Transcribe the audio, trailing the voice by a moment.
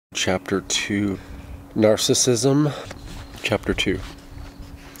Chapter 2, Narcissism, Chapter 2.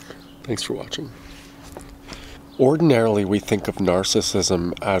 Thanks for watching. Ordinarily, we think of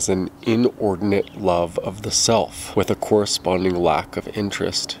narcissism as an inordinate love of the self, with a corresponding lack of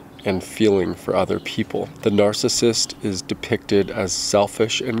interest and feeling for other people. The narcissist is depicted as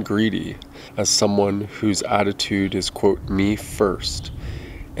selfish and greedy, as someone whose attitude is, quote, me first,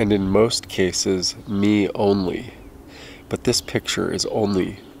 and in most cases, me only. But this picture is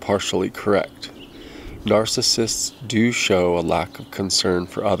only partially correct. Narcissists do show a lack of concern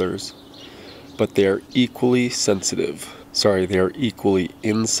for others, but they are equally insensitive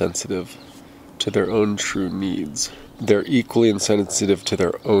to their own true needs. They're equally insensitive to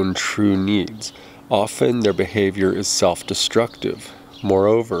their own true needs. Often their behavior is self-destructive.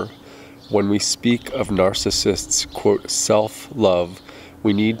 Moreover, when we speak of narcissists' quote, self-love,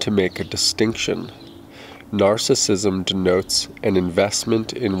 we need to make a distinction. Narcissism denotes an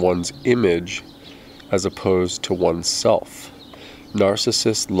investment in one's image as opposed to oneself.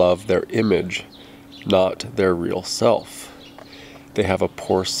 Narcissists love their image, not their real self. They have a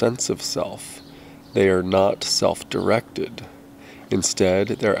poor sense of self. They are not self-directed. Instead,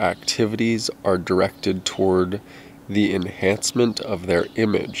 their activities are directed toward the enhancement of their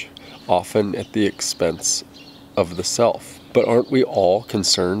image, often at the expense of the self. But aren't we all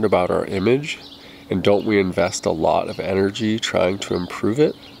concerned about our image? And don't we invest a lot of energy trying to improve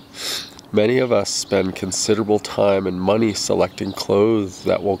it? Many of us spend considerable time and money selecting clothes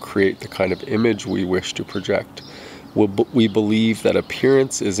that will create the kind of image we wish to project. We believe that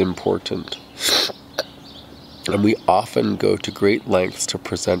appearance is important, and we often go to great lengths to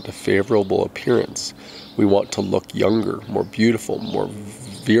present a favorable appearance. We want to look younger, more beautiful, more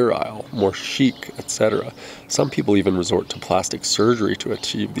virile, more chic, etc. Some people even resort to plastic surgery to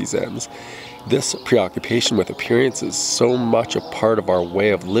achieve these ends. This preoccupation with appearance is so much a part of our way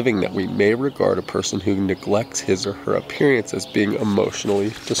of living that we may regard a person who neglects his or her appearance as being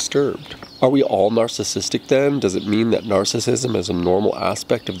emotionally disturbed. Are we all narcissistic then? Does it mean that narcissism is a normal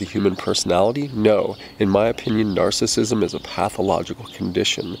aspect of the human personality? No. In my opinion, narcissism is a pathological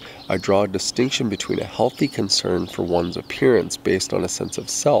condition. I draw a distinction between a healthy concern for one's appearance based on a sense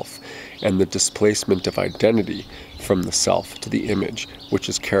of self and the displacement of identity from the self to the image, which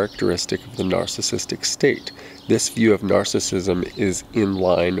is characteristic of the narcissistic state. This view of narcissism is in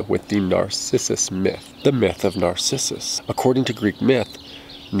line with the Narcissus myth, the myth of Narcissus. According to Greek myth,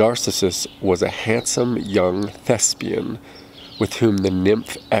 Narcissus was a handsome young thespian with whom the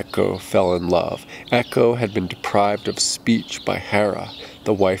nymph Echo fell in love. Echo had been deprived of speech by Hera,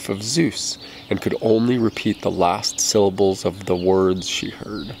 the wife of Zeus, and could only repeat the last syllables of the words she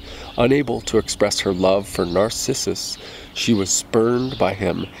heard. Unable to express her love for Narcissus, she was spurned by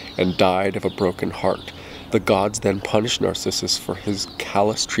him and died of a broken heart. The gods then punished Narcissus for his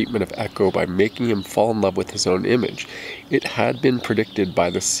callous treatment of Echo by making him fall in love with his own image. It had been predicted by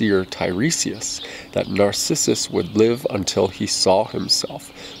the seer Tiresias that Narcissus would live until he saw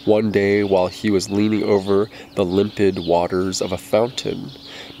himself. One day, while he was leaning over the limpid waters of a fountain,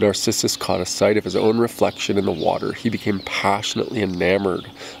 Narcissus caught a sight of his own reflection in the water. He became passionately enamored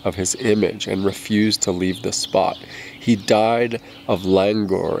of his image and refused to leave the spot. He died of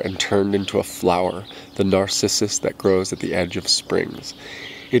languor and turned into a flower, the narcissus that grows at the edge of springs.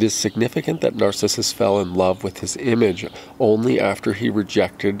 It is significant that Narcissus fell in love with his image only after he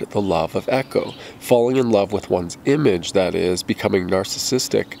rejected the love of Echo. Falling in love with one's image, that is, becoming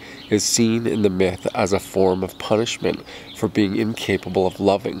narcissistic, is seen in the myth as a form of punishment for being incapable of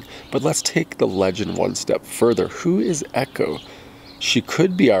loving. But let's take the legend one step further. Who is Echo? She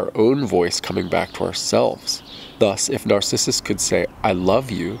could be our own voice coming back to ourselves. Thus, if Narcissus could say, "I love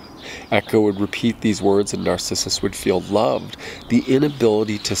you," Echo would repeat these words and Narcissus would feel loved. The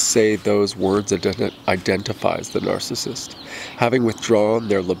inability to say those words identifies the narcissist. Having withdrawn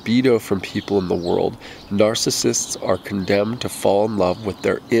their libido from people in the world, narcissists are condemned to fall in love with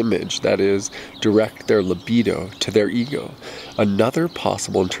their image, that is, direct their libido to their ego. Another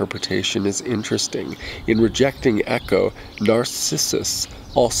possible interpretation is interesting. In rejecting Echo, Narcissus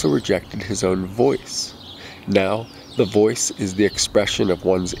also rejected his own voice. Now, the voice is the expression of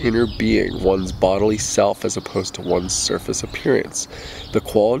one's inner being, one's bodily self, as opposed to one's surface appearance. The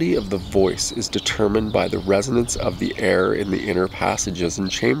quality of the voice is determined by the resonance of the air in the inner passages and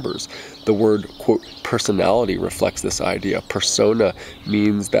chambers. The word, quote, personality reflects this idea. Persona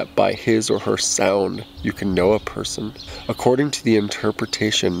means that by his or her sound, you can know a person. According to the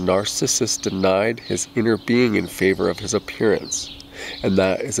interpretation, Narcissus denied his inner being in favor of his appearance. and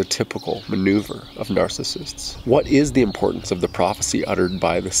that is a typical maneuver of narcissists. What is the importance of the prophecy uttered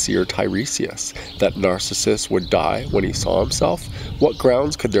by the seer Tiresias, that Narcissus would die when he saw himself? What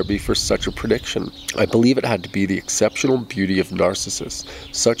grounds could there be for such a prediction? I believe it had to be the exceptional beauty of Narcissus.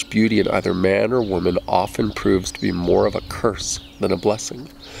 Such beauty in either man or woman often proves to be more of a curse than a blessing.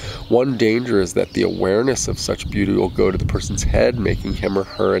 One danger is that the awareness of such beauty will go to the person's head, making him or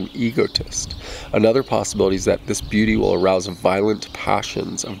her an egotist. Another possibility is that this beauty will arouse violent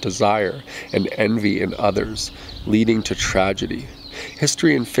passions of desire and envy in others, leading to tragedy.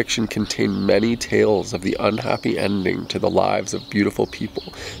 History and fiction contain many tales of the unhappy ending to the lives of beautiful people.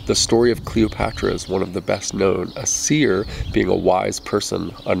 The story of Cleopatra is one of the best known. A seer, being a wise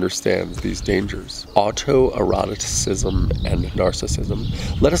person, understands these dangers. Autoeroticism and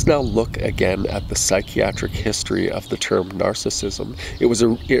narcissism. Let us now look again at the psychiatric history of the term narcissism. It was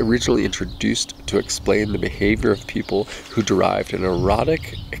originally introduced to explain the behavior of people who derived an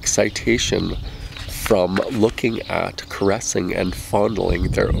erotic excitation from looking at, caressing, and fondling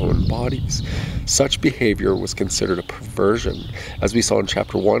their own bodies. Such behavior was considered a perversion. As we saw in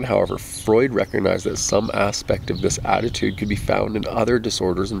Chapter 1, however, Freud recognized that some aspect of this attitude could be found in other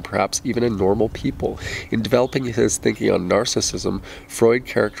disorders and perhaps even in normal people. In developing his thinking on narcissism, Freud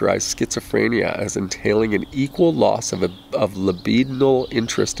characterized schizophrenia as entailing an equal loss of libidinal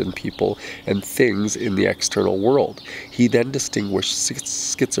interest in people and things in the external world. He then distinguished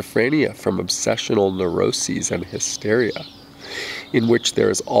schizophrenia from obsessional neuroses and hysteria, in which there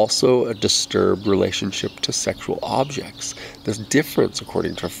is also a disturbed relationship to sexual objects. The difference,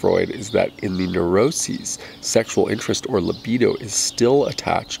 according to Freud, is that in the neuroses, sexual interest or libido is still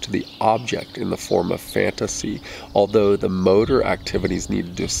attached to the object in the form of fantasy, although the motor activities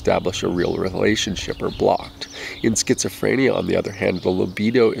needed to establish a real relationship are blocked. In schizophrenia, on the other hand, the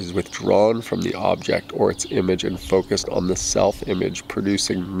libido is withdrawn from the object or its image and focused on the self-image,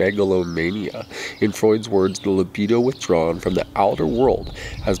 producing megalomania. In Freud's words, the libido withdrawn from the outer world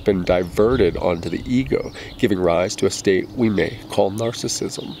has been diverted onto the ego, giving rise to a state we may call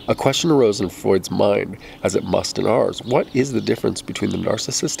narcissism. A question arose in Freud's mind, as it must in ours. What is the difference between the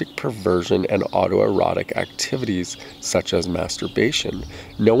narcissistic perversion and autoerotic activities such as masturbation?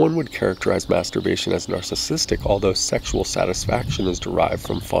 No one would characterize masturbation as narcissistic, although sexual satisfaction is derived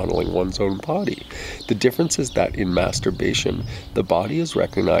from fondling one's own body. The difference is that in masturbation, the body is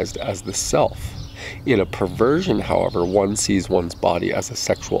recognized as the self. In a perversion, however, one sees one's body as a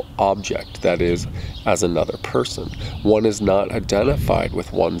sexual object, that is, as another person. One is not identified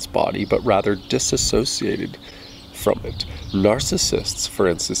with one's body, but rather disassociated from it. Narcissists, for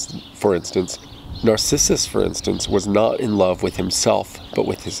instance, Narcissus, for instance, was not in love with himself, but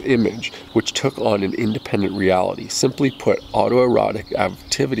with his image, which took on an independent reality. Simply put, autoerotic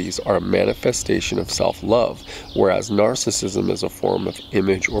activities are a manifestation of self-love, whereas narcissism is a form of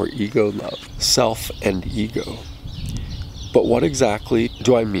image or ego love. Self and ego. But what exactly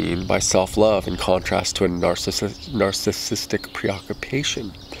do I mean by self-love in contrast to a narcissistic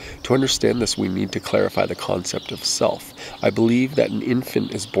preoccupation? To understand this, we need to clarify the concept of self. I believe that an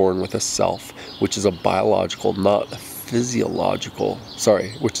infant is born with a self, which is a biological, not a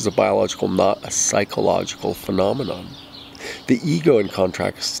psychological phenomenon. The ego, in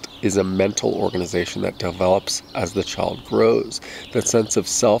contrast, is a mental organization that develops as the child grows. The sense of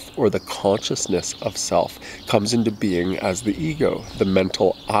self, or the consciousness of self, comes into being as the ego, the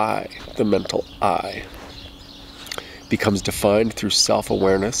mental I. The mental I becomes defined through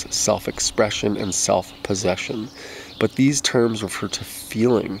self-awareness, self-expression, and self-possession. But these terms refer to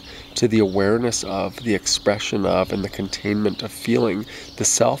feeling, to the awareness of, the expression of, and the containment of feeling. The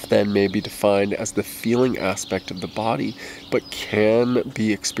self then may be defined as the feeling aspect of the body, but can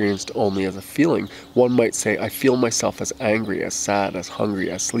be experienced only as a feeling. One might say, I feel myself as angry, as sad, as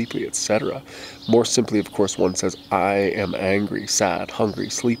hungry, as sleepy, etc. More simply, of course, one says, I am angry, sad, hungry,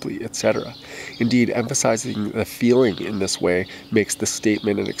 sleepy, etc. Indeed, emphasizing the feeling in this way makes the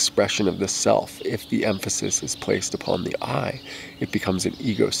statement an expression of the self. If the emphasis is placed upon the I, it becomes an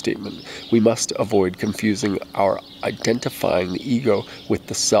ego statement. We must avoid confusing our identifying the ego with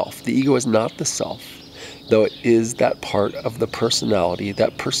the self. The ego is not the self, though it is that part of the personality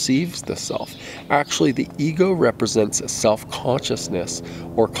that perceives the self. Actually, the ego represents self-consciousness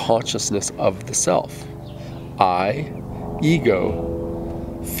or consciousness of the self. I, ego,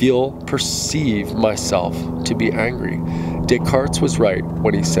 perceive myself to be angry. Descartes was right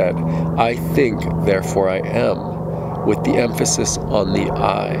when he said, I think, therefore I am, with the emphasis on the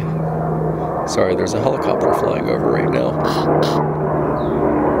I. Sorry, there's a helicopter flying over right now.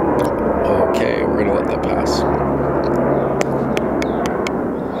 Okay, we're gonna let that pass.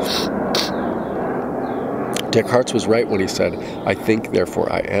 Descartes was right when he said, "I think,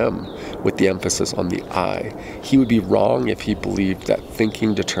 therefore I am," with the emphasis on the I. He would be wrong if he believed that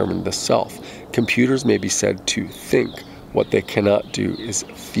thinking determined the self. Computers may be said to think. What they cannot do is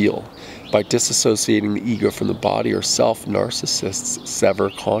feel. By disassociating the ego from the body or self, narcissists sever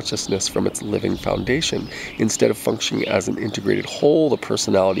consciousness from its living foundation. Instead of functioning as an integrated whole, the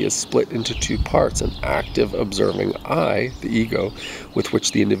personality is split into two parts: an active, observing I, the ego, with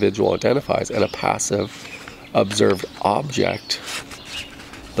which the individual identifies, and a passive, observed object,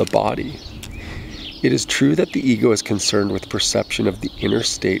 the body. It is true that the ego is concerned with perception of the inner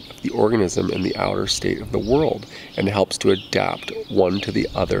state of the organism and the outer state of the world, and helps to adapt one to the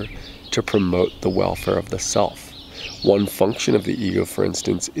other to promote the welfare of the self. One function of the ego, for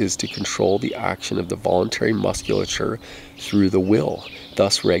instance, is to control the action of the voluntary musculature through the will,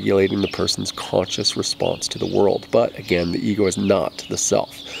 thus regulating the person's conscious response to the world. But again, the ego is not the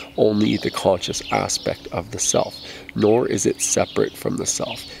self, only the conscious aspect of the self, nor is it separate from the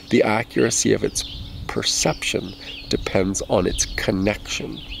self. The accuracy of its perception depends on its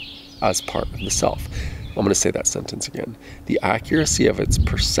connection as part of the self. I'm going to say that sentence again. The accuracy of its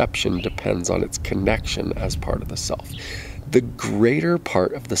perception depends on its connection as part of the self. The greater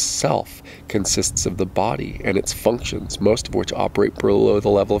part of the self consists of the body and its functions, most of which operate below the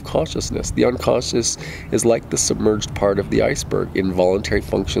level of consciousness. The unconscious is like the submerged part of the iceberg. Involuntary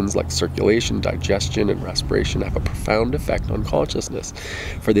functions like circulation, digestion, and respiration have a profound effect on consciousness,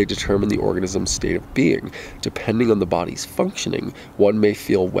 for they determine the organism's state of being. Depending on the body's functioning, one may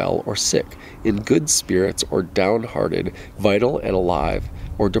feel well or sick, in good spirits or downhearted, vital and alive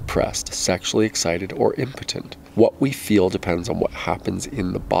or depressed, sexually excited or impotent. What we feel depends on what happens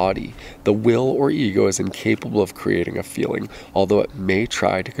in the body. The will or ego is incapable of creating a feeling, although it may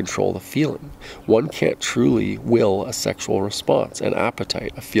try to control the feeling. One can't truly will a sexual response, an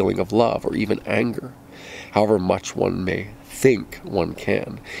appetite, a feeling of love, or even anger, however much one may think one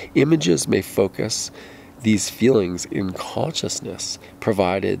can. Images may focus these feelings in consciousness,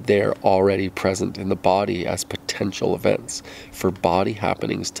 provided they are already present in the body as potential events. For body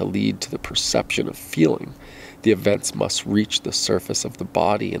happenings to lead to the perception of feeling, the events must reach the surface of the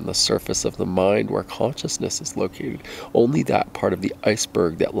body and the surface of the mind where consciousness is located. Only that part of the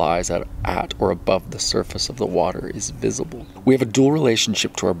iceberg that lies at or above the surface of the water is visible. We have a dual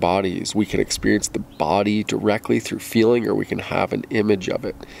relationship to our bodies. We can experience the body directly through feeling, or we can have an image of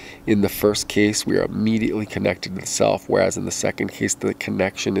it. In the first case, we are immediately connected to the self, whereas in the second case, the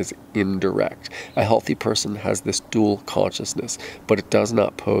connection is indirect. A healthy person has this dual consciousness, but it does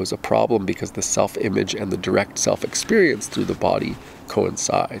not pose a problem because the self-image and the direct self-experience through the body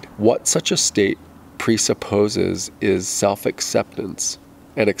coincide. What such a state presupposes is self-acceptance,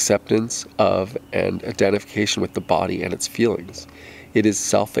 an acceptance of and identification with the body and its feelings. It is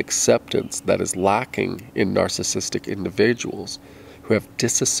self-acceptance that is lacking in narcissistic individuals who have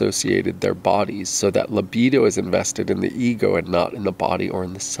disassociated their bodies so that libido is invested in the ego and not in the body or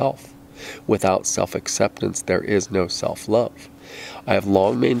in the self. Without self-acceptance, there is no self-love. I have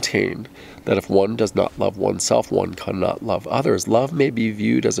long maintained that if one does not love oneself, one cannot love others. Love may be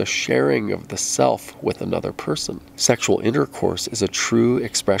viewed as a sharing of the self with another person. Sexual intercourse is a true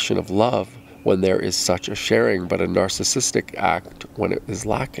expression of love when there is such a sharing, but a narcissistic act when it is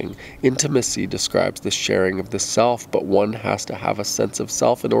lacking. Intimacy describes the sharing of the self, but one has to have a sense of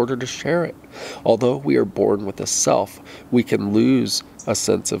self in order to share it. Although we are born with a self, we can lose a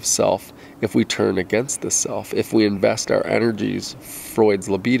sense of self if we turn against the self, if we invest our energies, Freud's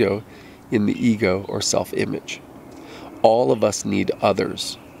libido, in the ego or self-image. All of us need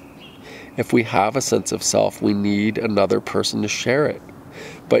others. If we have a sense of self, we need another person to share it.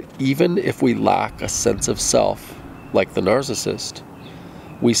 But even if we lack a sense of self, like the narcissist,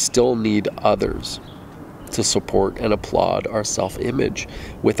 we still need others to support and applaud our self-image.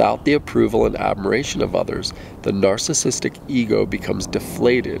 Without the approval and admiration of others, the narcissistic ego becomes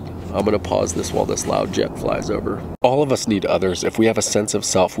deflated. I'm going to pause this while this loud jet flies over. All of us need others. If we have a sense of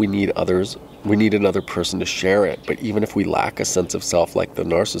self, we need others. We need another person to share it. But even if we lack a sense of self like the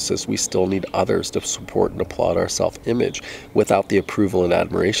narcissist, we still need others to support and applaud our self-image. Without the approval and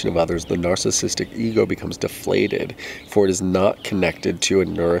admiration of others, the narcissistic ego becomes deflated, for it is not connected to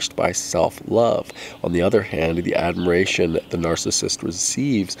and nourished by self-love. On the other hand, the admiration the narcissist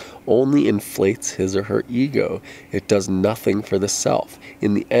receives only inflates his or her ego. It does nothing for the self.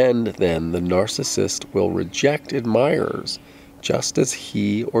 In the end, then, the narcissist will reject admirers, just as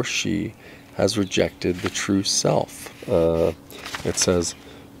he or she has rejected the true self. It says,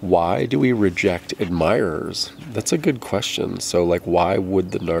 why do we reject admirers? That's a good question. So, why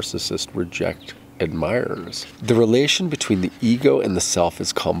would the narcissist reject admirers? The relation between the ego and the self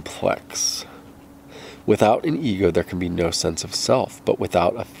is complex. Without an ego, there can be no sense of self, but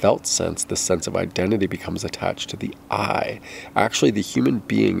without a felt sense, the sense of identity becomes attached to the I. Actually, the human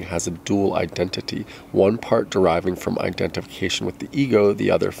being has a dual identity, one part deriving from identification with the ego,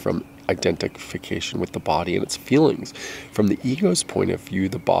 the other from identification with the body and its feelings. From the ego's point of view,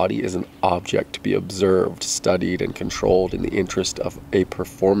 the body is an object to be observed, studied, and controlled in the interest of a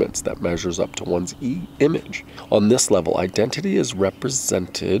performance that measures up to one's image. On this level, identity is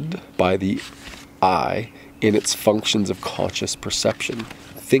represented by the I in its functions of conscious perception,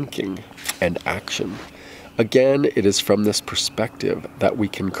 thinking, and action. Again, it is from this perspective that we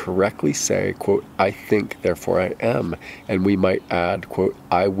can correctly say, quote, I think, therefore I am, and we might add, quote,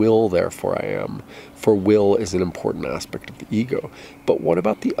 I will, therefore I am, for will is an important aspect of the ego. But what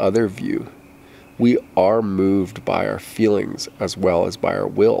about the other view? We are moved by our feelings as well as by our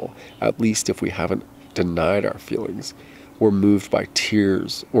will, at least if we haven't denied our feelings. We're moved by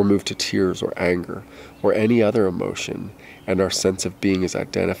tears, or moved to tears or anger, or any other emotion, and our sense of being is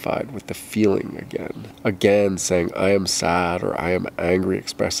identified with the feeling again. Again, saying I am sad or I am angry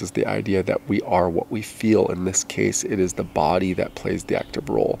expresses the idea that we are what we feel. In this case, it is the body that plays the active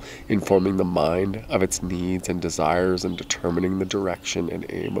role, informing the mind of its needs and desires and determining the direction and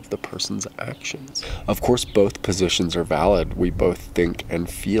aim of the person's actions. Of course, both positions are valid. We both think and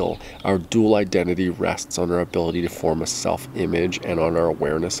feel. Our dual identity rests on our ability to form a self-image and on our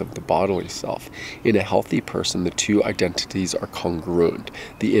awareness of the bodily self. In a healthy person, the two identities are congruent.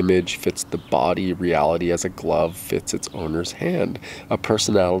 The image fits the body, reality as a glove fits its owner's hand. A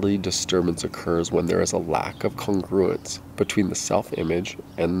personality disturbance occurs when there is a lack of congruence between the self-image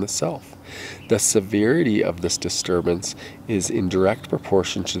and the self. The severity of this disturbance is in direct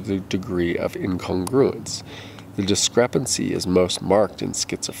proportion to the degree of incongruence. The discrepancy is most marked in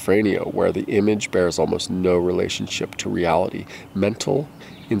schizophrenia, where the image bears almost no relationship to reality. Mental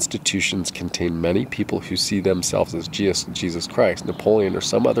institutions contain many people who see themselves as Jesus Christ, Napoleon, or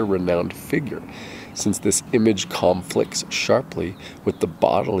some other renowned figure. Since this image conflicts sharply with the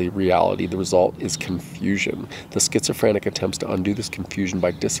bodily reality, the result is confusion. The schizophrenic attempts to undo this confusion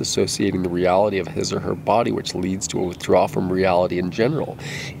by disassociating the reality of his or her body, which leads to a withdrawal from reality in general.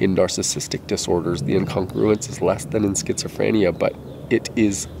 In narcissistic disorders, the incongruence is less than in schizophrenia, but it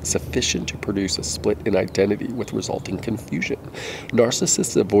is sufficient to produce a split in identity with resulting confusion.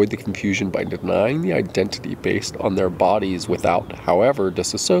 Narcissists avoid the confusion by denying the identity based on their bodies without, however,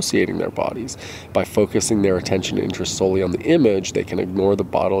 disassociating their bodies. By focusing their attention and interest solely on the image, they can ignore the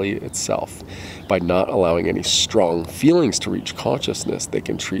body itself. By not allowing any strong feelings to reach consciousness, they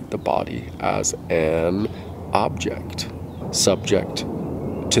can treat the body as an object, subject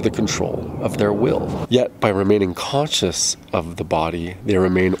to the control of their will. Yet, by remaining conscious of the body, they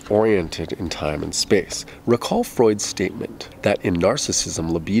remain oriented in time and space. Recall Freud's statement that in narcissism,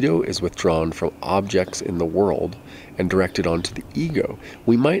 libido is withdrawn from objects in the world and directed onto the ego.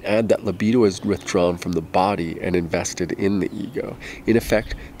 We might add that libido is withdrawn from the body and invested in the ego. In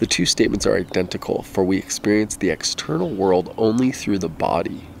effect, the two statements are identical, for we experience the external world only through the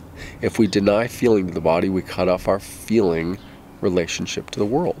body. If we deny feeling to the body, we cut off our feeling relationship to the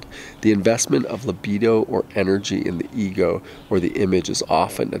world. The investment of libido or energy in the ego or the image is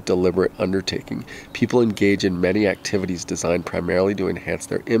often a deliberate undertaking. People engage in many activities designed primarily to enhance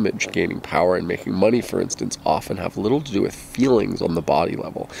their image. Gaining power and making money, for instance, often have little to do with feelings on the body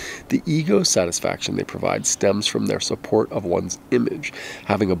level. The ego satisfaction they provide stems from their support of one's image.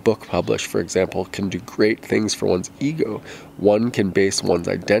 Having a book published, for example, can do great things for one's ego. One can base one's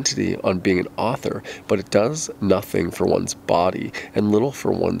identity on being an author, but it does nothing for one's body and little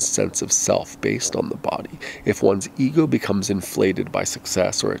for one's sense of self based on the body. If one's ego becomes inflated by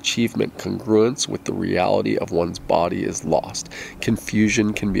success or achievement, congruence with the reality of one's body is lost.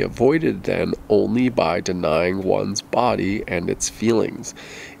 Confusion can be avoided then only by denying one's body and its feelings.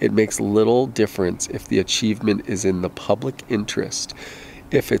 It makes little difference if the achievement is in the public interest,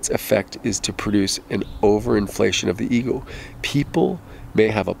 if its effect is to produce an overinflation of the ego. People may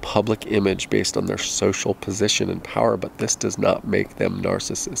have a public image based on their social position and power, but this does not make them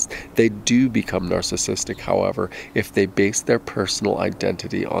narcissists. They do become narcissistic, however, if they base their personal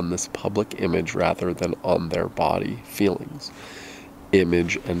identity on this public image rather than on their body feelings.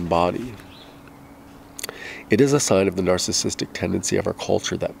 Image and body. It is a sign of the narcissistic tendency of our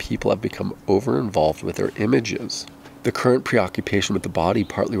culture that people have become over-involved with their images. The current preoccupation with the body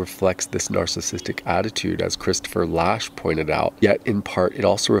partly reflects this narcissistic attitude, as Christopher Lasch pointed out, yet in part it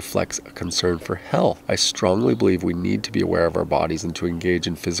also reflects a concern for health. I strongly believe we need to be aware of our bodies and to engage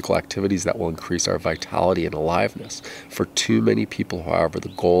in physical activities that will increase our vitality and aliveness. For too many people, however, the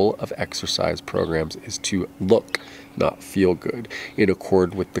goal of exercise programs is to look not feel good. In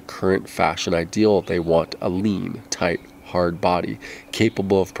accord with the current fashion ideal, they want a lean, tight, hard body,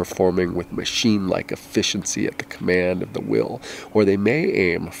 capable of performing with machine-like efficiency at the command of the will, or they may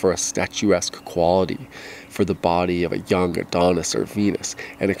aim for a statuesque quality for the body of a young Adonis or Venus.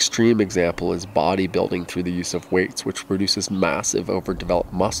 An extreme example is bodybuilding through the use of weights, which produces massive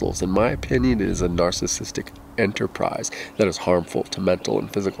overdeveloped muscles. In my opinion, it is a narcissistic enterprise that is harmful to mental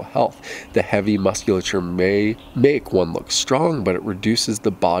and physical health. The heavy musculature may make one look strong, but it reduces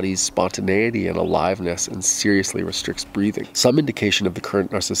the body's spontaneity and aliveness and seriously restricts breathing. Some indication of the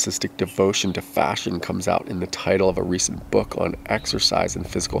current narcissistic devotion to fashion comes out in the title of a recent book on exercise and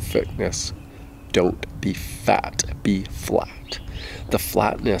physical fitness. Don't be fat, be flat. The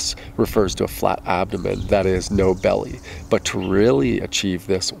flatness refers to a flat abdomen, that is, no belly. But to really achieve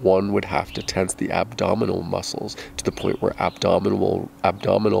this, one would have to tense the abdominal muscles to the point where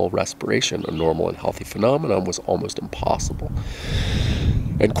abdominal respiration, a normal and healthy phenomenon, was almost impossible.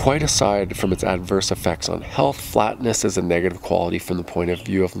 And quite aside from its adverse effects on health, flatness is a negative quality from the point of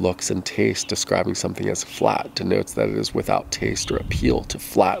view of looks and taste. Describing something as flat denotes that it is without taste or appeal. To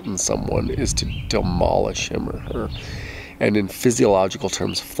flatten someone is to demolish him or her. And in physiological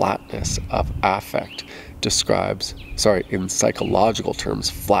terms, flatness of affect in psychological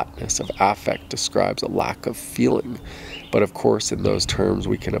terms, flatness of affect describes a lack of feeling. But of course, in those terms,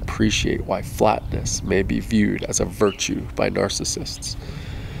 we can appreciate why flatness may be viewed as a virtue by narcissists.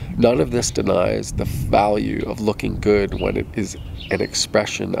 None of this denies the value of looking good when it is an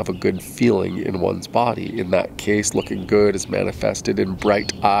expression of a good feeling in one's body. In that case, looking good is manifested in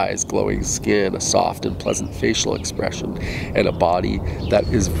bright eyes, glowing skin, a soft and pleasant facial expression, and a body that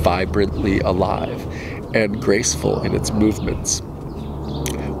is vibrantly alive and graceful in its movements.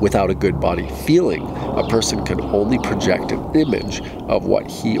 Without a good body feeling, a person can only project an image of what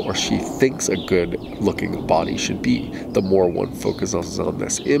he or she thinks a good-looking body should be. The more one focuses on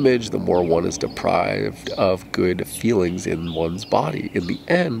this image, the more one is deprived of good feelings in one's body. In the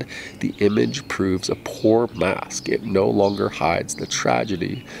end, the image proves a poor mask. It no longer hides the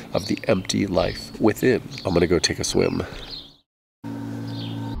tragedy of the empty life within. I'm gonna go take a swim.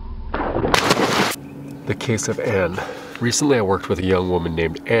 The case of Anne. Recently, I worked with a young woman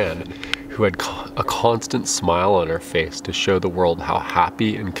named Anne who had a constant smile on her face to show the world how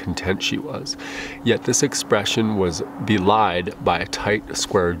happy and content she was. Yet this expression was belied by a tight,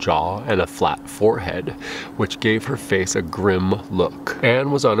 square jaw and a flat forehead, which gave her face a grim look.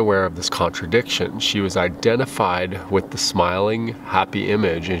 Anne was unaware of this contradiction. She was identified with the smiling, happy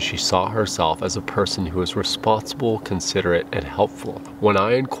image, and she saw herself as a person who was responsible, considerate, and helpful. When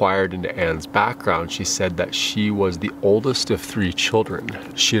I inquired into Anne's background, she said that she was the oldest of 3 children.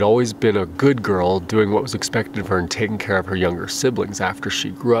 She had always been a good girl, doing what was expected of her and taking care of her younger siblings. After she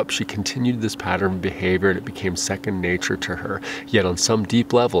grew up, she continued this pattern of behavior and it became second nature to her. Yet on some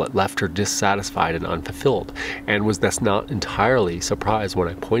deep level, it left her dissatisfied and unfulfilled, and was thus not entirely surprised when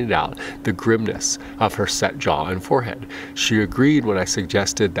I pointed out the grimness of her set jaw and forehead. She agreed when I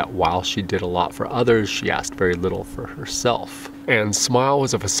suggested that while she did a lot for others, she asked very little for herself. Anne's smile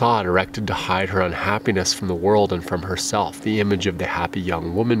was a facade erected to hide her unhappiness from the world and from herself. The image of the happy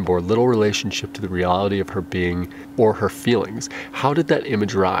young woman bore little relationship to the reality of her being or her feelings. How did that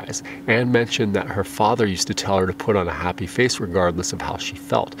image rise? Anne mentioned that her father used to tell her to put on a happy face regardless of how she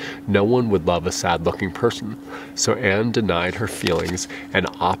felt. No one would love a sad-looking person. So Anne denied her feelings and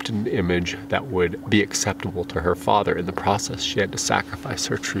opted an image that would be acceptable to her father. In the process, she had to sacrifice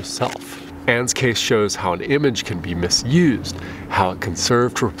her true self. Anne's case shows how an image can be misused, how it can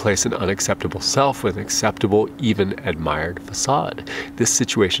serve to replace an unacceptable self with an acceptable, even admired facade. This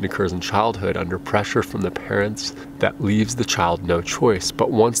situation occurs in childhood under pressure from the parents that leaves the child no choice.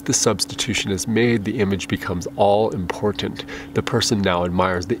 But once the substitution is made, the image becomes all important. The person now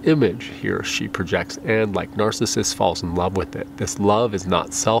admires the image he or she projects and, like narcissists, falls in love with it. This love is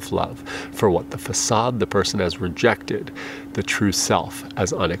not self-love for what the facade the person has rejected, the true self,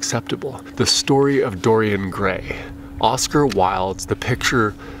 as unacceptable. The story of Dorian Gray. Oscar Wilde's The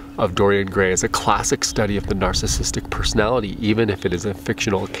Picture of Dorian Gray is a classic study of the narcissistic personality, even if it is a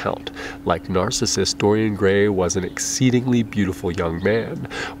fictional account. Like Narcissus, Dorian Gray was an exceedingly beautiful young man.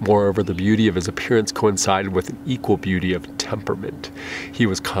 Moreover, the beauty of his appearance coincided with an equal beauty of temperament. He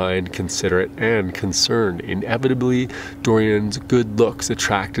was kind, considerate, and concerned. Inevitably, Dorian's good looks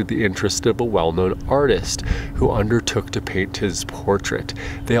attracted the interest of a well-known artist who undertook to paint his portrait.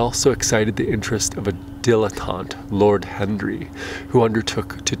 They also excited the interest of a dilettante, Lord Henry, who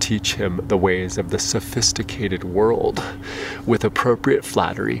undertook to teach him the ways of the sophisticated world. With appropriate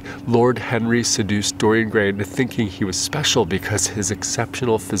flattery, Lord Henry seduced Dorian Gray into thinking he was special because of his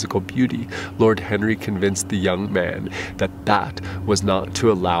exceptional physical beauty. Lord Henry convinced the young man that that was not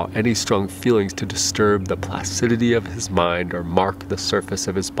to allow any strong feelings to disturb the placidity of his mind or mark the surface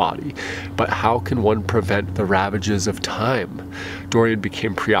of his body. But how can one prevent the ravages of time? Dorian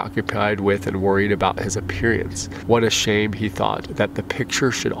became preoccupied with and worried about his appearance. What a shame, he thought, that the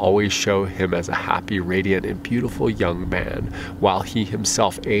picture should always show him as a happy, radiant, and beautiful young man, while he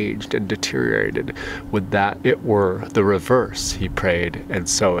himself aged and deteriorated. Would that it were the reverse, he prayed, and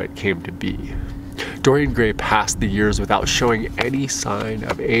so it came to be. Dorian Gray passed the years without showing any sign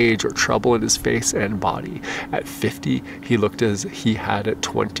of age or trouble in his face and body. At 50, he looked as he had at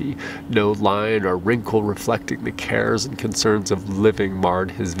 20. No line or wrinkle reflecting the cares and concerns of living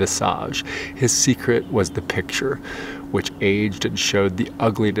marred his visage. His secret was the picture, which aged and showed the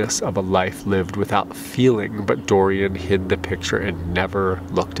ugliness of a life lived without feeling, but Dorian hid the picture and never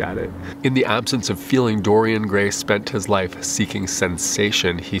looked at it. In the absence of feeling, Dorian Gray spent his life seeking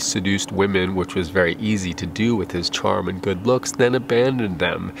sensation. He seduced women, which was very easy to do with his charm and good looks, then abandoned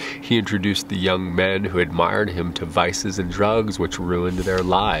them. He introduced the young men who admired him to vices and drugs, which ruined their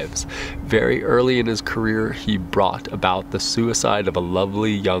lives. Very early in his career, he brought about the suicide of a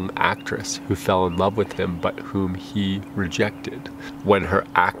lovely young actress who fell in love with him, but whom he rejected when her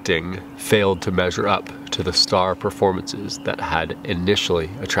acting failed to measure up to the star performances that had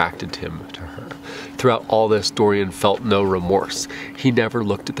initially attracted him to her. Throughout all this, Dorian felt no remorse. He never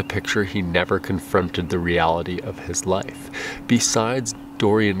looked at the picture. He never confronted the reality of his life. Besides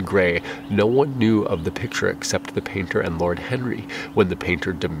Dorian Gray, no one knew of the picture except the painter and Lord Henry. When the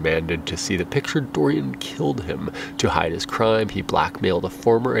painter demanded to see the picture, Dorian killed him. To hide his crime, he blackmailed a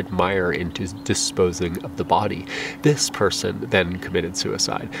former admirer into disposing of the body. This person then committed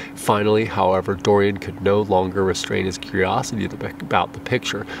suicide. Finally, however, Dorian could no longer restrain his curiosity about the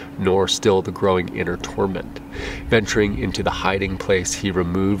picture, nor still the growing inner torment. Venturing into the hiding place, he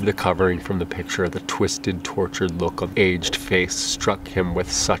removed the covering from the picture. The twisted, tortured look on the aged face struck him with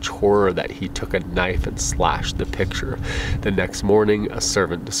such horror that he took a knife and slashed the picture. The next morning, a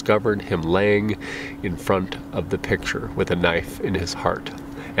servant discovered him laying in front of the picture with a knife in his heart.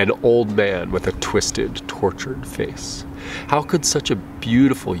 An old man with a twisted, tortured face. How could such a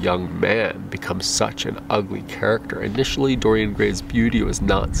beautiful young man become such an ugly character? Initially, Dorian Gray's beauty was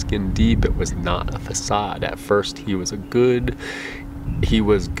not skin deep. It was not a facade. At first, he was good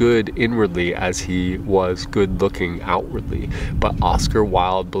inwardly as he was good looking outwardly. But Oscar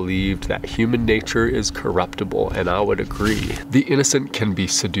Wilde believed that human nature is corruptible, and I would agree. The innocent can be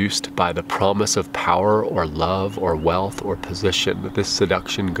seduced by the promise of power or love or wealth or position. This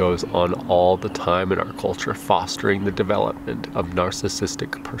seduction goes on all the time in our culture, fostering the development of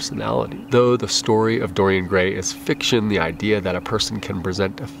narcissistic personality. Though the story of Dorian Gray is fiction, the idea that a person can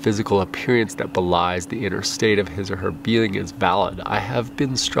present a physical appearance that belies the inner state of his or her being is valid. I have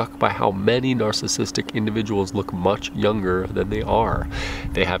been struck by how many narcissistic individuals look much younger than they are.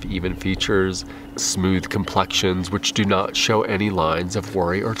 They have even features, smooth complexions, which do not show any lines of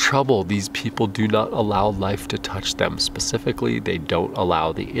worry or trouble. These people do not allow life to touch them. Specifically, they don't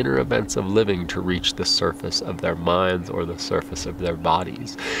allow the inner events of living to reach the surface of their minds or the surface of their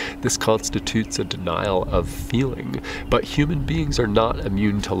bodies. This constitutes a denial of feeling. But human beings are not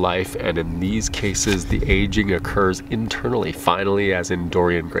immune to life, and in these cases, the aging occurs internally. Finally, as in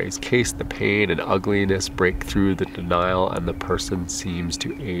Dorian Gray's case, the pain and ugliness break through the denial and the person seems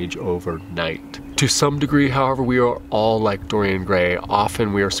to age overnight. To some degree, however, we are all like Dorian Gray.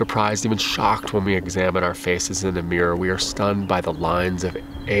 Often we are surprised, even shocked, when we examine our faces in a mirror. We are stunned by the lines of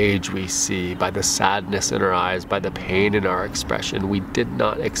age we see, by the sadness in our eyes, by the pain in our expression. We did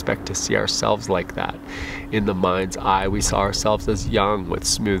not expect to see ourselves like that. In the mind's eye, we saw ourselves as young, with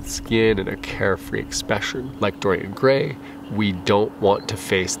smooth skin and a carefree expression. Like Dorian Gray, we don't want to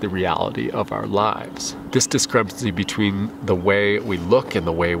face the reality of our lives. This discrepancy between the way we look and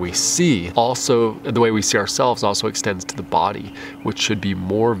the way we see, the way we see ourselves, also extends to the body, which should be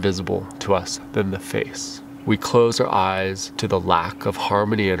more visible to us than the face. We close our eyes to the lack of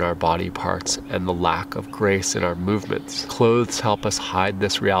harmony in our body parts and the lack of grace in our movements. Clothes help us hide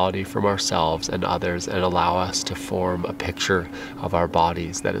this reality from ourselves and others and allow us to form a picture of our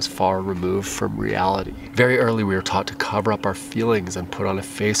bodies that is far removed from reality. Very early, we were taught to cover up our feelings and put on a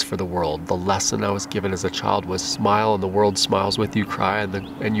face for the world. The lesson I was given as a child was smile and the world smiles with you, cry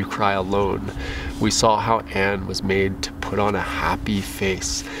and you cry alone. We saw how Anne was made to put on a happy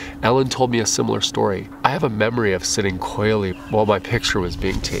face. Ellen told me a similar story. I have a memory of sitting coyly while my picture was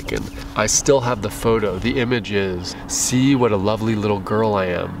being taken. I still have the photo. The image is, "See what a lovely little girl I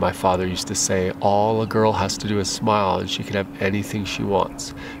am," my father used to say. "All a girl has to do is smile and she can have anything she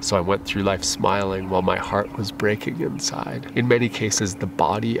wants." So I went through life smiling while my heart was breaking inside. In many cases, the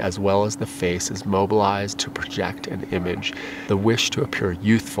body as well as the face is mobilized to project an image. The wish to appear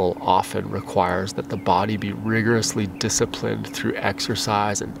youthful often requires that the body be rigorously disciplined through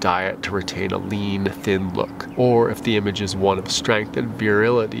exercise and diet to retain a lean, thin look. Or if the image is one of strength and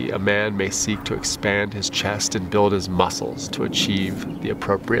virility, a man may seek to expand his chest and build his muscles to achieve the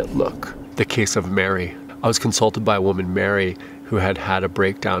appropriate look. The case of Mary. I was consulted by a woman, Mary, who had had a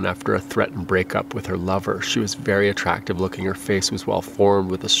breakdown after a threatened breakup with her lover. She was very attractive looking. Her face was well formed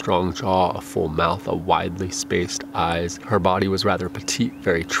with a strong jaw, a full mouth, a widely spaced eyes. Her body was rather petite,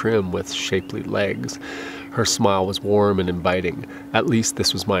 very trim with shapely legs. Her smile was warm and inviting. At least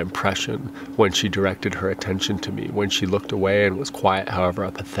this was my impression when she directed her attention to me. When she looked away and was quiet, however,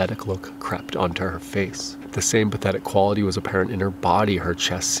 a pathetic look crept onto her face. The same pathetic quality was apparent in her body. Her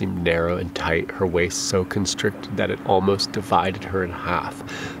chest seemed narrow and tight, her waist so constricted that it almost divided her in half.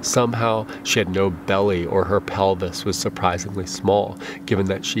 Somehow, she had no belly, or her pelvis was surprisingly small, given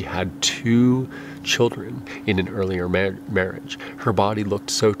that she had 2 children in an earlier marriage. Her body looked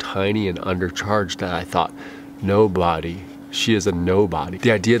so tiny and undercharged that I thought, nobody. She is a nobody.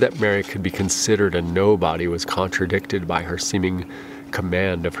 The idea that Mary could be considered a nobody was contradicted by her seeming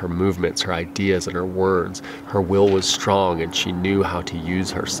command of her movements, her ideas, and her words. Her will was strong and she knew how to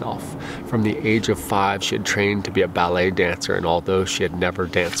use herself. From the age of 5, she had trained to be a ballet dancer, and although she had never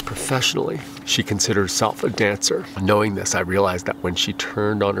danced professionally, she considered herself a dancer. Knowing this, I realized that when she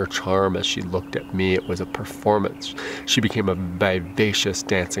turned on her charm as she looked at me, it was a performance. She became a vivacious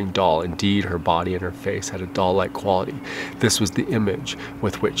dancing doll. Indeed, her body and her face had a doll-like quality. This was the image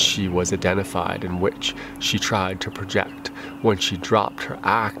with which she was identified and which she tried to project. When she dropped her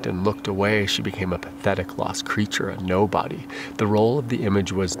act and looked away, she became a pathetic lost creature, a nobody. The role of the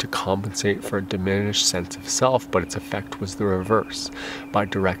image was to compensate for a diminished sense of self, but its effect was the reverse. By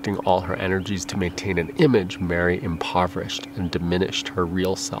directing all her energies to maintain an image, Mary impoverished and diminished her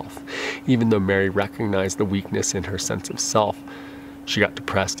real self. Even though Mary recognized the weakness in her sense of self, she got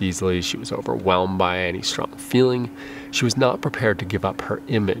depressed easily. She was overwhelmed by any strong feeling. She was not prepared to give up her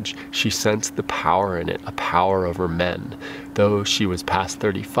image. She sensed the power in it, a power over men. Though she was past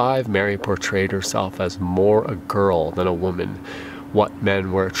 35, Mary portrayed herself as more a girl than a woman. What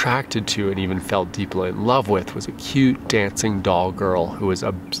men were attracted to and even fell deeply in love with was a cute, dancing doll girl who was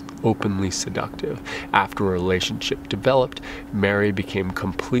openly seductive. After a relationship developed, Mary became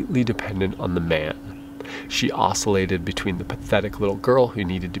completely dependent on the man. She oscillated between the pathetic little girl who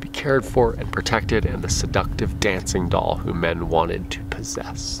needed to be cared for and protected and the seductive dancing doll who men wanted to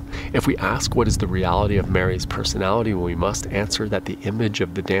possess. If we ask what is the reality of Mary's personality, we must answer that the image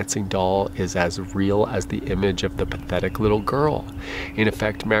of the dancing doll is as real as the image of the pathetic little girl. In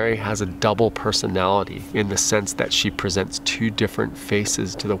effect, Mary has a double personality in the sense that she presents 2 different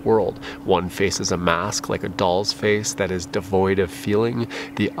faces to the world. One face is a mask, like a doll's face, that is devoid of feeling.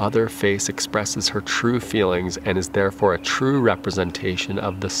 The other face expresses her true feelings and is therefore a true representation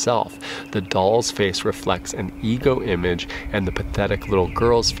of the self. The doll's face reflects an ego image and the pathetic little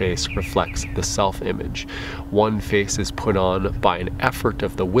girl's face reflects the self-image. One face is put on by an effort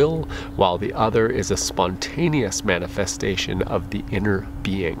of the will, while the other is a spontaneous manifestation of the inner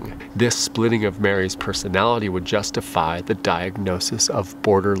being. This splitting of Mary's personality would justify the diagnosis of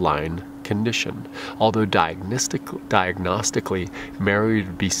borderline condition. Although diagnostically, Mary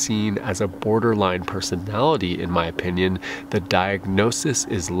would be seen as a borderline personality, in my opinion, the diagnosis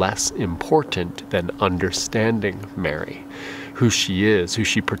is less important than understanding Mary. Who she is, who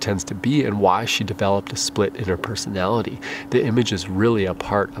she pretends to be, and why she developed a split in her personality. The image is really a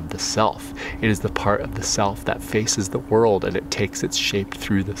part of the self. It is the part of the self that faces the world, and it takes its shape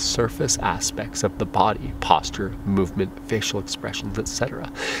through the surface aspects of the body, posture, movement, facial expressions,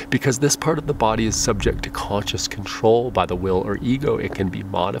 etc. Because this part of the body is subject to conscious control by the will or ego, it can be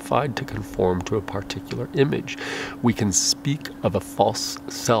modified to conform to a particular image. We can speak of a false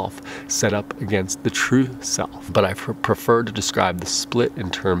self set up against the true self, but I prefer to describe the split in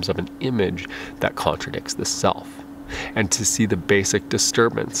terms of an image that contradicts the self, and to see the basic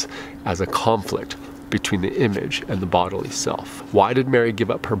disturbance as a conflict between the image and the bodily self. Why did Mary give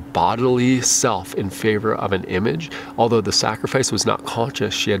up her bodily self in favor of an image? Although the sacrifice was not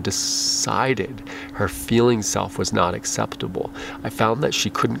conscious, she had decided her feeling self was not acceptable. I found that she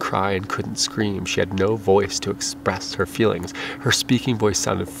couldn't cry and couldn't scream. She had no voice to express her feelings. Her speaking voice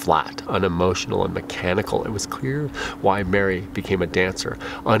sounded flat, unemotional, and mechanical. It was clear why Mary became a dancer.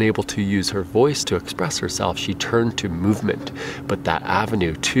 Unable to use her voice to express herself, she turned to movement, but that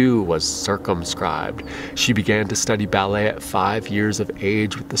avenue too was circumscribed. She began to study ballet at 5 years of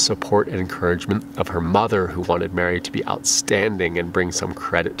age with the support and encouragement of her mother, who wanted Mary to be outstanding and bring some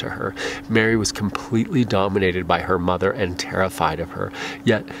credit to her. Mary was completely dominated by her mother and terrified of her,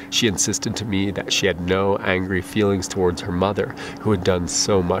 yet she insisted to me that she had no angry feelings towards her mother, who had done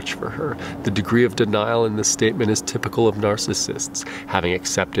so much for her. The degree of denial in this statement is typical of narcissists. Having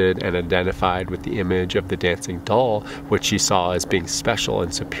accepted and identified with the image of the dancing doll, which she saw as being special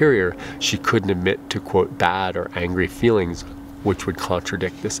and superior, she couldn't admit to, quote, bad or angry feelings which would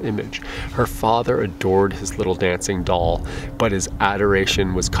contradict this image. Her father adored his little dancing doll, but his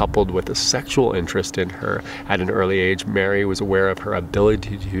adoration was coupled with a sexual interest in her. At an early age, Mary was aware of her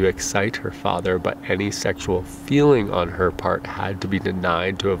ability to excite her father, but any sexual feeling on her part had to be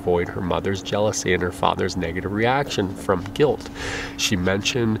denied to avoid her mother's jealousy and her father's negative reaction from guilt. She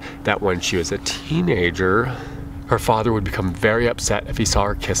mentioned that when she was a teenager, her father would become very upset if he saw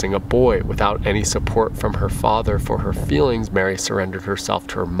her kissing a boy. Without any support from her father for her feelings, Mary surrendered herself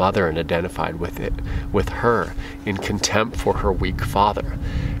to her mother and identified with her, in contempt for her weak father.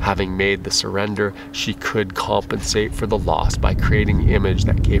 Having made the surrender, she could compensate for the loss by creating an image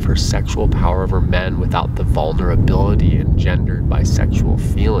that gave her sexual power over men without the vulnerability engendered by sexual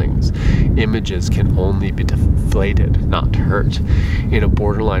feelings. Images can only be deflated, not hurt. In a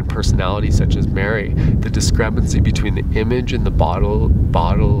borderline personality such as Mary, the discrepancy between the image and the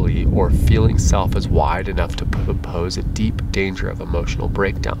bodily or feeling self is wide enough to pose a deep danger of emotional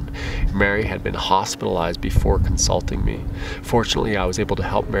breakdown. Mary had been hospitalized before consulting me. Fortunately, I was able to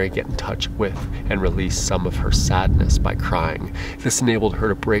help Mary get in touch with and release some of her sadness by crying. This enabled her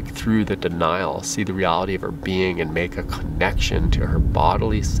to break through the denial, see the reality of her being, and make a connection to her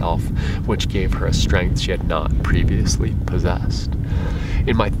bodily self, which gave her a strength she had not previously possessed.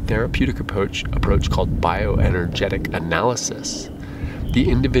 In my therapeutic approach called bioenergetic analysis, the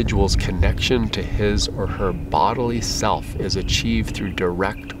individual's connection to his or her bodily self is achieved through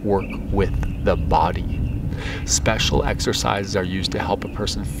direct work with the body. Special exercises are used to help a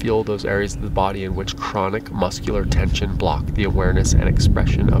person feel those areas of the body in which chronic muscular tension block the awareness and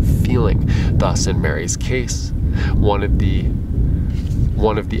expression of feeling. Thus, in Mary's case, one of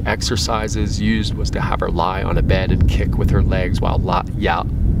the exercises used was to have her lie on a bed and kick with her legs while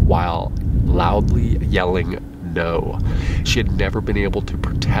loudly yelling no. She had never been able to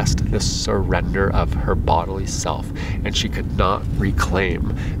protest the surrender of her bodily self, and she could not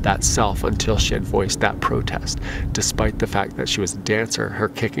reclaim that self until she had voiced that protest. Despite the fact that she was a dancer, her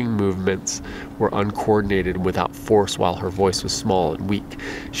kicking movements were uncoordinated and without force, while her voice was small and weak.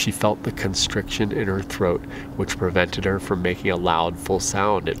 She felt the constriction in her throat, which prevented her from making a loud, full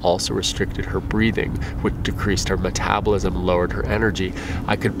sound. It also restricted her breathing, which decreased her metabolism and lowered her energy.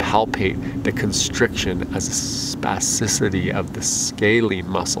 I could palpate the constriction as a spasticity of the scalene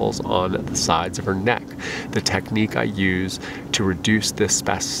muscles on the sides of her neck. The technique I use to reduce this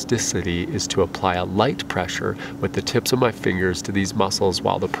spasticity is to apply a light pressure with the tips of my fingers to these muscles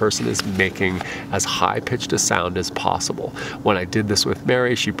while the person is making as high-pitched a sound as possible. When I did this with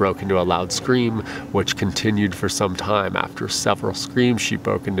Mary, she broke into a loud scream, which continued for some time. After several screams, she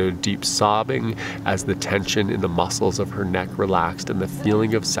broke into a deep sobbing as the tension in the muscles of her neck relaxed and the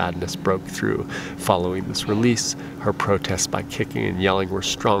feeling of sadness broke through. Following this release, her protests by kicking and yelling were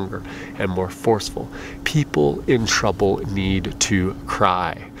stronger and more forceful. People in trouble need to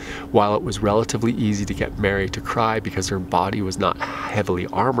cry. While it was relatively easy to get Mary to cry because her body was not heavily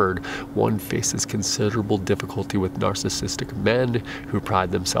armored, one faces considerable difficulty with narcissistic men who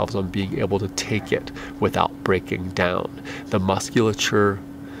pride themselves on being able to take it without breaking down. The musculature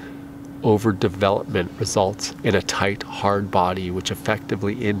overdevelopment results in a tight, hard body which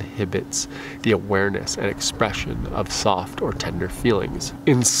effectively inhibits the awareness and expression of soft or tender feelings.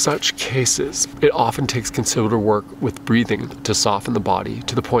 In such cases, it often takes considerable work with breathing to soften the body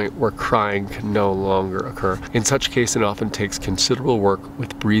to the point where crying can no longer occur. In such case, it often takes considerable work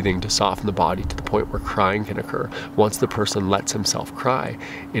with breathing to soften the body to the point where crying can occur. Once the person lets himself cry,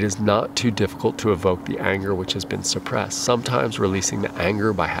 it is not too difficult to evoke the anger which has been suppressed. Sometimes releasing the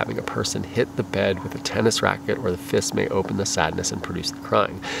anger by having a person person hit the bed with a tennis racket, or the fist may open the sadness and produce the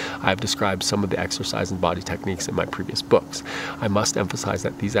crying. I have described some of the exercise and body techniques in my previous books. I must emphasize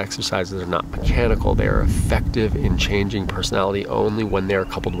that these exercises are not mechanical. They are effective in changing personality only when they are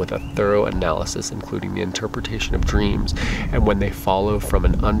coupled with a thorough analysis, including the interpretation of dreams, and when they follow from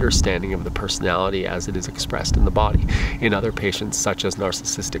an understanding of the personality as it is expressed in the body. In other patients, such as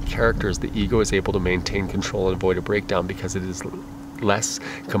narcissistic characters, the ego is able to maintain control and avoid a breakdown because it is less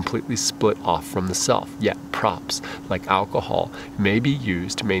completely split off from the self. Yet props, like alcohol, may be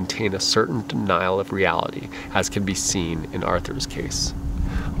used to maintain a certain denial of reality, as can be seen in Arthur's case.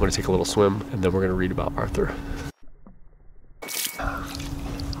 I'm going to take a little swim, and then we're going to read about Arthur.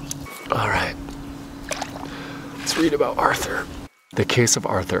 All right, let's read about Arthur. The case of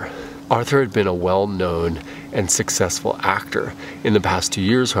Arthur. Arthur had been a well-known and successful actor. In the past 2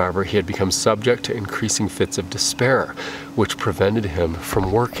 years, however, he had become subject to increasing fits of despair, which prevented him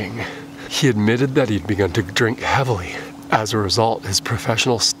from working. He admitted that he'd begun to drink heavily. As a result, his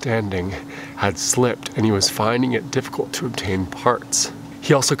professional standing had slipped, and he was finding it difficult to obtain parts.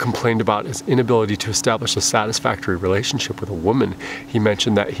 He also complained about his inability to establish a satisfactory relationship with a woman. He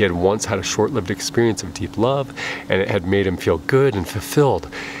mentioned that he had once had a short-lived experience of deep love, and it had made him feel good and fulfilled.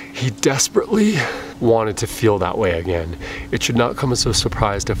 He desperately wanted to feel that way again. It should not come as a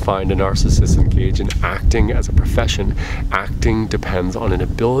surprise to find a narcissist engaged in acting as a profession. Acting depends on an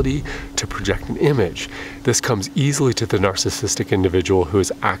ability to project an image. This comes easily to the narcissistic individual who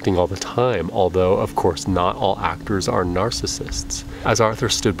is acting all the time, although, of course, not all actors are narcissists. As Arthur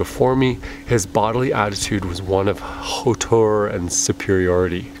stood before me, his bodily attitude was one of hauteur and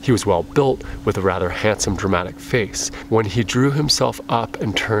superiority. He was well built, with a rather handsome, dramatic face. When he drew himself up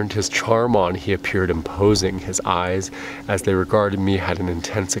and turned his charm on, he appeared imposing. His eyes, as they regarded me, had an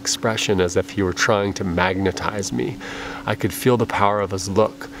intense expression, as if he were trying to magnetize me. I could feel the power of his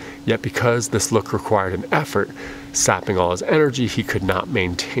look, yet because this look required an effort, sapping all his energy, he could not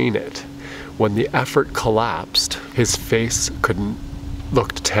maintain it. When the effort collapsed, his face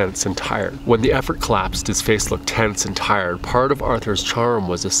looked tense and tired. When the effort collapsed, his face looked tense and tired. Part of Arthur's charm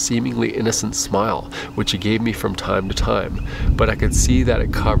was a seemingly innocent smile, which he gave me from time to time, but I could see that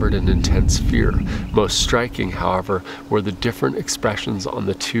it covered an intense fear. Most striking, however, were the different expressions on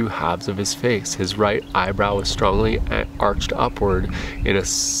the two halves of his face. His right eyebrow was strongly arched upward in a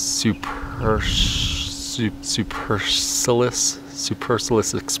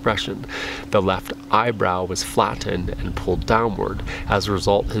supercilious expression. The left eyebrow was flattened and pulled downward. As a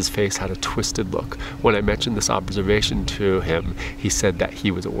result, his face had a twisted look. When I mentioned this observation to him, he said that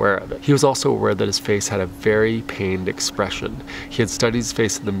he was aware of it. He was also aware that his face had a very pained expression. He had studied his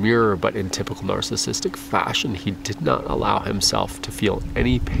face in the mirror, but in typical narcissistic fashion, he did not allow himself to feel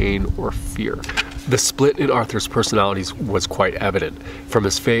any pain or fear. The split in Arthur's personalities was quite evident. From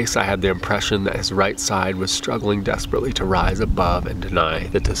his face, I had the impression that his right side was struggling desperately to rise above and deny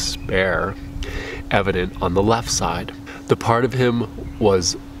the despair evident on the left side.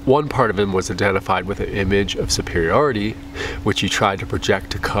 One part of him was identified with an image of superiority, which he tried to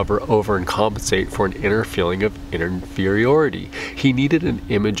project to cover over and compensate for an inner feeling of inferiority. He needed an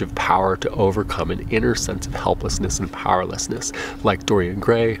image of power to overcome an inner sense of helplessness and powerlessness. Like Dorian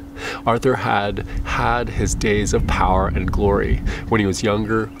Gray, Arthur had his days of power and glory. When he was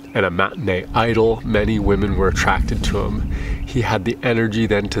younger and a matinee idol, many women were attracted to him. He had the energy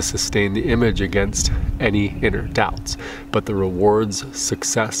then to sustain the image against any inner doubts. But the rewards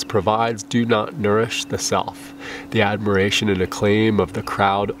success provides do not nourish the self. The admiration and acclaim of the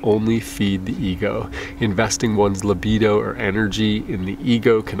crowd only feed the ego. Investing one's libido or energy in the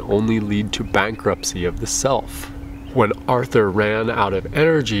ego can only lead to bankruptcy of the self. When Arthur ran out of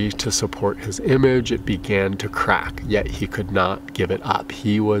energy to support his image, it began to crack, yet he could not give it up.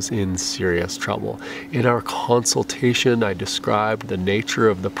 He was in serious trouble. In our consultation, I described the nature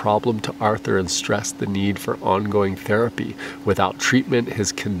of the problem to Arthur and stressed the need for ongoing therapy. Without treatment,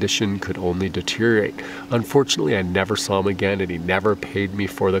 his condition could only deteriorate. Unfortunately, I never saw him again, and he never paid me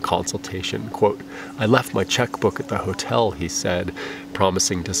for the consultation. Quote, "I left my checkbook at the hotel," he said,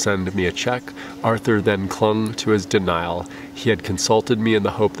 promising to send me a check. Arthur then clung to his denial. He had consulted me in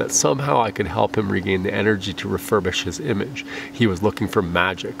the hope that somehow I could help him regain the energy to refurbish his image. He was looking for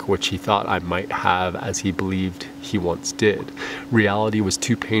magic, which he thought I might have, as he believed he once did. Reality was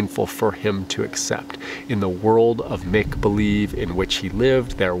too painful for him to accept. In the world of make-believe in which he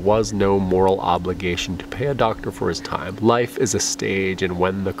lived, there was no moral obligation to pay a doctor for his time. Life is a stage, and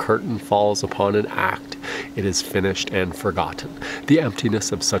when the curtain falls upon an act, it is finished and forgotten. The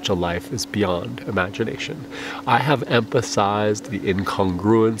emptiness of such a life is beyond imagination. I have emphasized the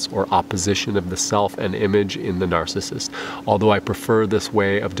incongruence or opposition of the self and image in the narcissist. Although I prefer this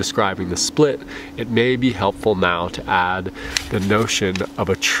way of describing the split, it may be helpful now to add the notion of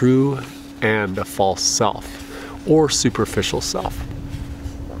a true and a false self, or superficial self.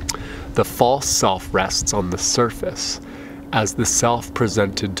 The false self rests on the surface as the self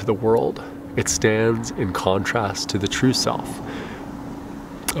presented to the world. It stands in contrast to the true self.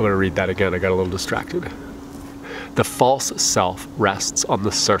 I'm going to read that again. I got a little distracted. The false self rests on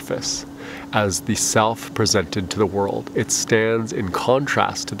the surface as the self presented to the world. It stands in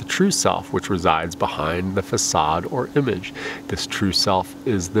contrast to the true self, which resides behind the facade or image. This true self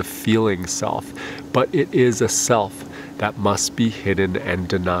is the feeling self, but it is a self that must be hidden and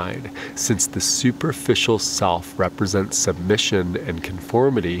denied. Since the superficial self represents submission and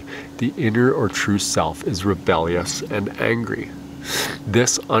conformity, the inner or true self is rebellious and angry.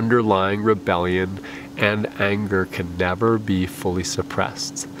 This underlying rebellion and anger can never be fully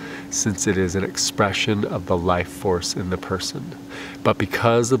suppressed, since it is an expression of the life force in the person. But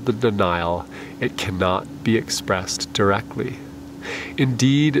because of the denial, it cannot be expressed directly.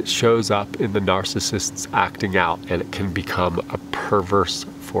 Indeed, it shows up in the narcissist's acting out, and it can become a perverse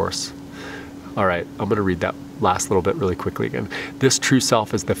force. All right, I'm going to read that last little bit really quickly again. This true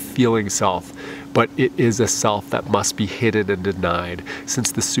self is the feeling self, but it is a self that must be hidden and denied.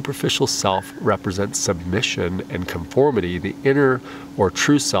 Since the superficial self represents submission and conformity, the inner or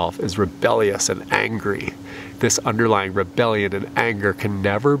true self is rebellious and angry. This underlying rebellion and anger can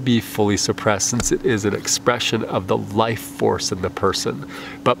never be fully suppressed, since it is an expression of the life force in the person.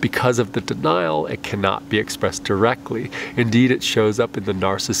 But because of the denial, it cannot be expressed directly. Indeed, it shows up in the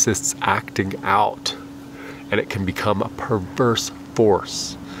narcissist's acting out, and it can become a perverse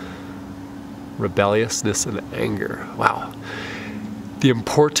force. Rebelliousness and anger. Wow. The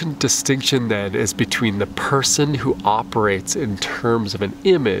important distinction then is between the person who operates in terms of an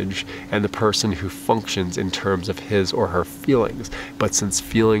image and the person who functions in terms of his or her feelings. But since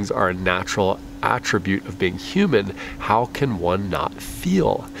feelings are a natural attribute of being human, how can one not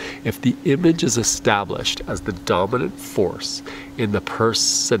feel? If the image is established as the dominant force in the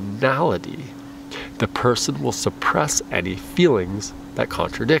personality, the person will suppress any feelings that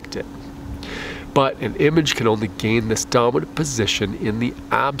contradict it. But an image can only gain this dominant position in the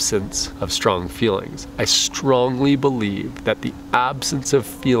absence of strong feelings. I strongly believe that the absence of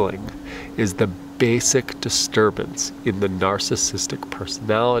feeling is the basic disturbance in the narcissistic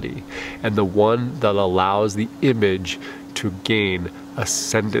personality, and the one that allows the image to gain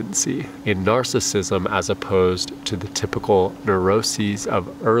ascendancy. In narcissism, as opposed to the typical neuroses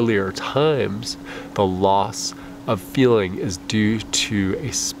of earlier times, the loss of feeling is due to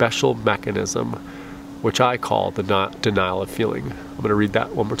a special mechanism, which I call the denial of feeling. I'm going to read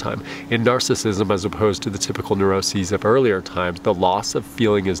that one more time. In narcissism, as opposed to the typical neuroses of earlier times, the loss of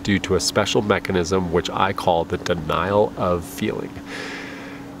feeling is due to a special mechanism, which I call the denial of feeling.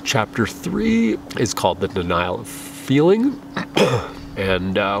 Chapter 3 is called the denial of feeling,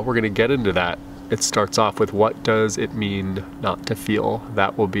 and we're going to get into that. It starts off with what does it mean not to feel.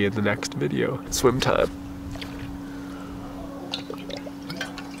 That will be in the next video. Swim time.